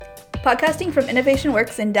podcasting from Innovation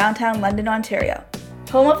Works in downtown London, Ontario.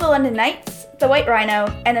 Home of the London Knights, the White Rhino,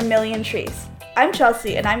 and a million trees. I'm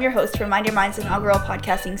Chelsea, and I'm your host for Mind Your Mind's inaugural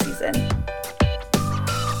podcasting season.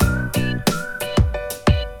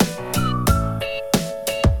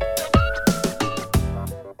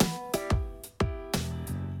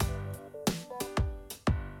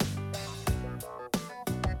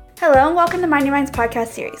 Hello, and welcome to Mind Your Mind's podcast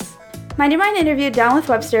series. Mind Your Mind interviewed Down with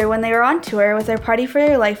Webster when they were on tour with their Party for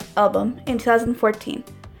Your Life album in 2014.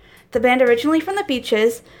 The band, originally from the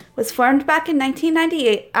Beaches, was formed back in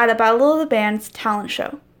 1998 at a Battle of the Bands talent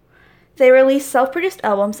show. They released self-produced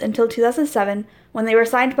albums until 2007 when they were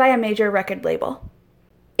signed by a major record label.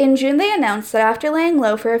 In June, they announced that after laying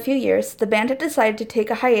low for a few years, the band had decided to take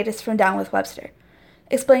a hiatus from Down with Webster,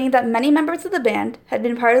 explaining that many members of the band had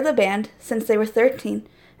been part of the band since they were 13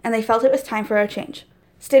 and they felt it was time for a change,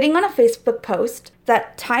 stating on a Facebook post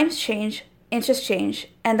that times change, interests change,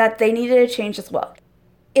 and that they needed a change as well.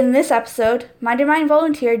 In this episode, Mind Your Mind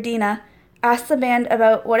volunteer Dina asked the band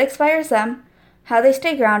about what inspires them, how they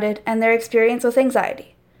stay grounded, and their experience with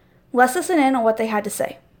anxiety. Let's listen in on what they had to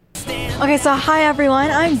say. Okay, so hi everyone,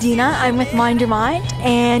 I'm Dina. I'm with Mind Your Mind,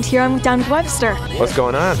 and here I'm down with Webster. What's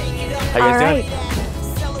going on? How you guys doing?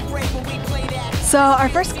 So our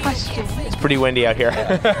first question. It's pretty windy out here.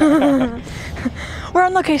 We're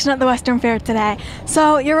on location at the Western Fair today.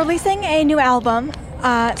 So you're releasing a new album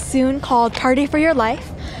soon called Party for Your Life,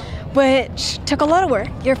 which took a lot of work.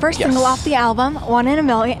 Your first single off the album, One in a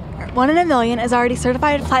Million, is already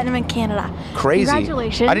certified platinum in Canada. Crazy.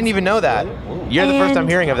 Congratulations. I didn't even know that. You're the first I'm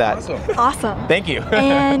hearing of that. Awesome. Thank you.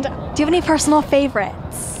 And do you have any personal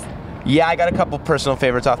favorites? Yeah, I got a couple personal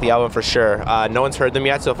favorites off the album for sure. No one's heard them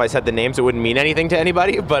yet, so if I said the names, it wouldn't mean anything to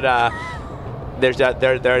anybody, but they're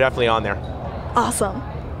definitely on there. Awesome.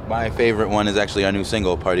 My favorite one is actually our new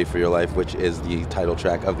single, Party for Your Life, which is the title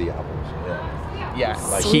track of the album.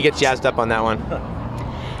 Yeah, he gets jazzed up on that one.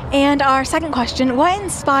 And our second question, what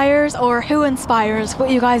inspires or who inspires what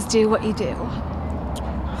you guys do, what you do?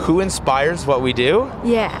 Who inspires what we do?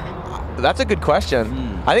 Yeah. That's a good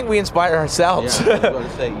question. I think we inspire ourselves. Yeah, I was going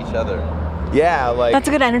to say each other. Yeah, like that's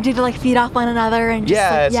a good energy to like feed off one another and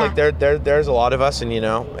just like there's a lot of us, and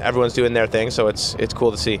everyone's doing their thing, so it's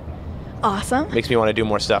cool to see. Awesome. Makes me want to do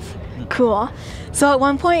more stuff. Cool. So at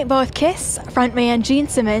one point, both Kiss frontman Gene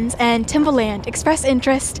Simmons and Timbaland expressed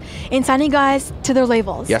interest in signing guys to their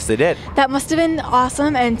labels. Yes, they did. That must have been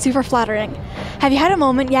awesome and super flattering. Have you had a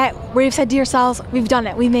moment yet where you've said to yourselves, "We've done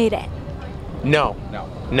it, we made it"? No.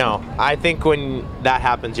 I think when that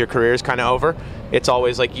happens, your career is kind of over. It's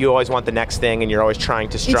always like you always want the next thing, and you're always trying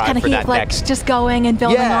to strive for that next. Just going and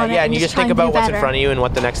building on it. Yeah, and you just think about what's in front of you and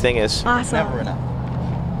what the next thing is. Awesome. Never enough.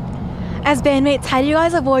 As bandmates, how do you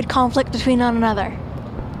guys avoid conflict between one another?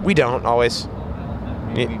 We don't always.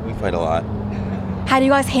 We fight a lot. How do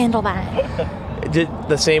you guys handle that?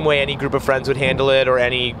 The same way any group of friends would handle it, or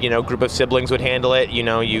any group of siblings would handle it. You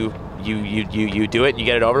do it, you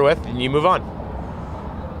get it over with, and you move on.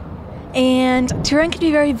 And touring can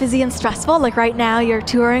be very busy and stressful. Like right now, you're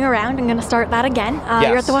touring around. I'm going to start that again. Yes.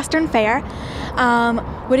 You're at the Western Fair.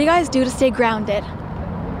 What do you guys do to stay grounded?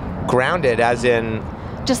 Grounded, as in?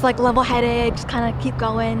 Just like level-headed, just kind of keep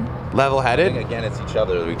going. Level-headed? Again, it's each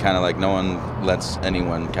other. We kind of like, no one lets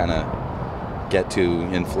anyone kind of get too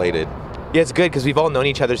inflated. Yeah, it's good because we've all known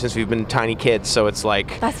each other since we've been tiny kids, so it's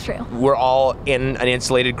like... That's true. We're all in an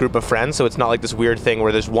insulated group of friends, so it's not like this weird thing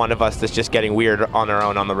where there's one of us that's just getting weird on our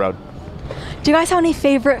own on the road. Do you guys have any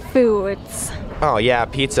favorite foods? Oh, yeah,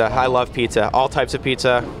 pizza. I love pizza. All types of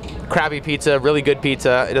pizza. Crappy pizza, really good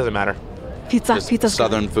pizza. It doesn't matter. Pizza.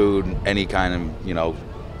 Southern food, any kind of,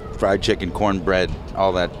 fried chicken, cornbread,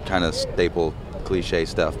 all that kind of staple cliche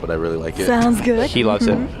stuff, but I really like it. Sounds good. He loves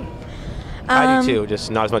it. I do too,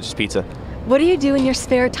 just not as much as pizza. What do you do in your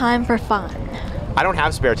spare time for fun? I don't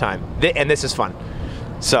have spare time, and this is fun.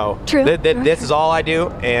 So True. This is all I do,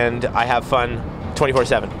 and I have fun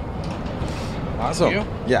 24/7. Awesome. You?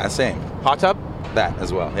 Yeah, same. Hot tub? That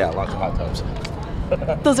as well. Yeah, lots of hot tubs.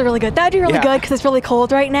 Those are really good. That would be really good because it's really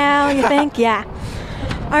cold right now, you think? Yeah.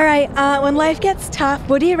 All right. When life gets tough,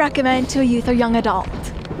 what do you recommend to a youth or young adult?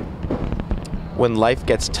 When life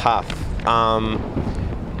gets tough,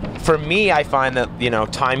 for me, I find that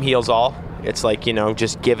time heals all. It's like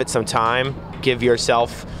just give it some time. Give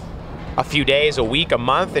yourself a few days, a week, a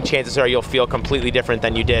month, and chances are you'll feel completely different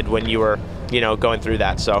than you did when you were going through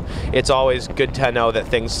that. So it's always good to know that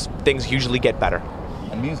things usually get better.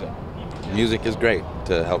 And music is great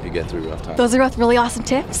to help you get through rough times. Those are both really awesome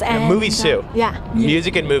tips. And movies too. Yeah.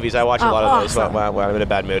 Music and movies. I watch a lot of those when I'm in a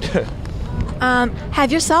bad mood.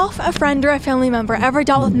 Have yourself, a friend, or a family member ever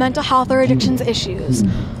dealt with mental health or addictions issues?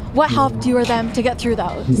 What helped you or them to get through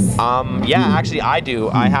those? Yeah, actually I do.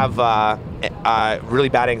 I have really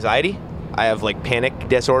bad anxiety. I have like panic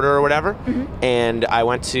disorder or whatever, and I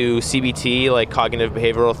went to CBT, like cognitive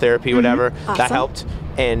behavioral therapy, whatever. Awesome. That helped,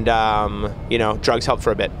 and drugs helped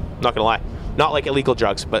for a bit. Not gonna lie, not like illegal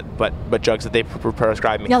drugs, but drugs that they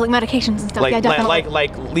prescribe me. Yeah, like medications and stuff. Like, yeah, definitely.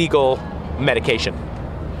 like legal medication.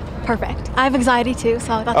 Perfect. I have anxiety too,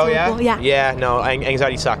 so that's really cool. Yeah. Yeah, no,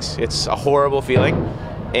 anxiety sucks. It's a horrible feeling,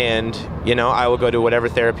 and I will go to whatever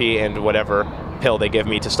therapy and whatever pill they give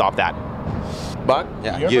me to stop that. But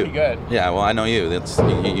you're pretty good. Yeah, well, I know you.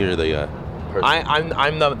 You're the person.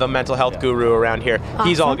 I'm the mental health guru around here. Awesome.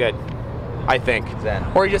 He's all good, I think. Zen.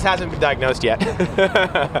 Or he just hasn't been diagnosed yet.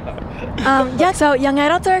 Yeah, so young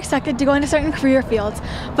adults are expected to go into certain career fields,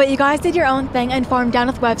 but you guys did your own thing and formed Down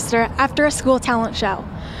with Webster after a school talent show.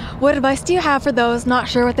 What advice do you have for those not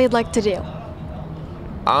sure what they'd like to do?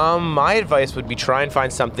 My advice would be try and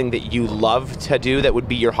find something that you love to do that would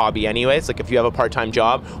be your hobby anyways. Like if you have a part-time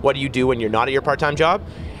job, what do you do when you're not at your part-time job?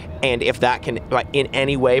 And if that can in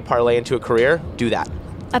any way parlay into a career, do that.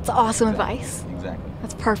 That's awesome advice. Exactly.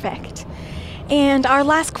 That's perfect. And our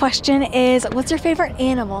last question is, what's your favorite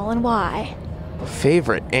animal and why?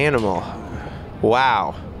 Favorite animal?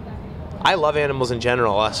 Wow. I love animals in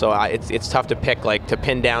general, so it's tough to pick, like to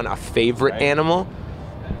pin down a favorite animal.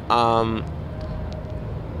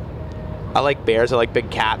 I like bears. I like big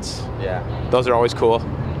cats. Yeah. Those are always cool.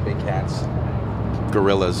 Big cats.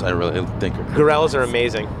 Gorillas, I really think are cool. Gorillas are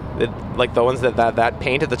amazing. Like the ones that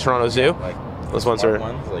paint at the Toronto Zoo. Like Those ones are.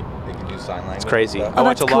 ones, like they can do sign language. It's crazy. and I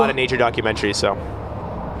watch that's a lot cool. of nature documentaries, so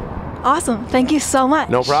Awesome. Thank you so much.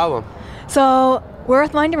 no problem. So we're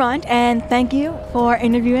with Mind Your Mind, and thank you for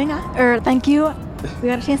interviewing us. Thank you. We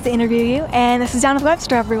got a chance to interview you, and this is Down with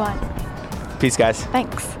Webster, everyone. Peace, guys.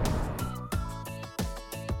 Thanks.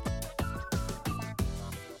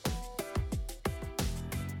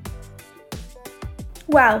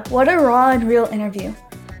 Wow, what a raw and real interview.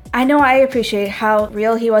 I know I appreciate how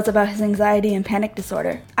real he was about his anxiety and panic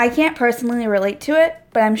disorder. I can't personally relate to it,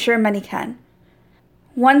 but I'm sure many can.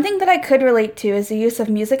 One thing that I could relate to is the use of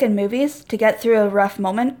music and movies to get through a rough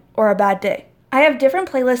moment or a bad day. I have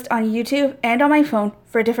different playlists on YouTube and on my phone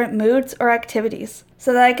for different moods or activities,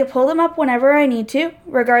 so that I can pull them up whenever I need to,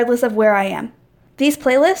 regardless of where I am. These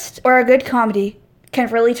playlists, or a good comedy,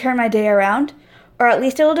 can really turn my day around, or at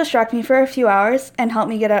least it will distract me for a few hours and help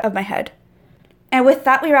me get out of my head. And with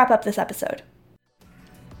that, we wrap up this episode.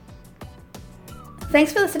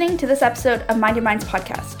 Thanks for listening to this episode of Mind Your Mind's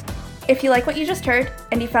podcast. If you like what you just heard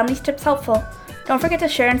and you found these tips helpful, don't forget to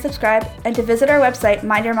share and subscribe and to visit our website,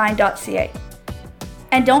 mindyourmind.ca.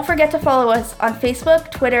 And don't forget to follow us on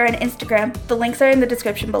Facebook, Twitter, and Instagram. The links are in the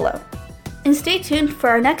description below. And stay tuned for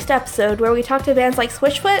our next episode where we talk to bands like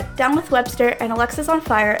Swishfoot, Down with Webster, and Alexis on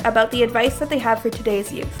Fire about the advice that they have for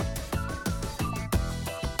today's youth.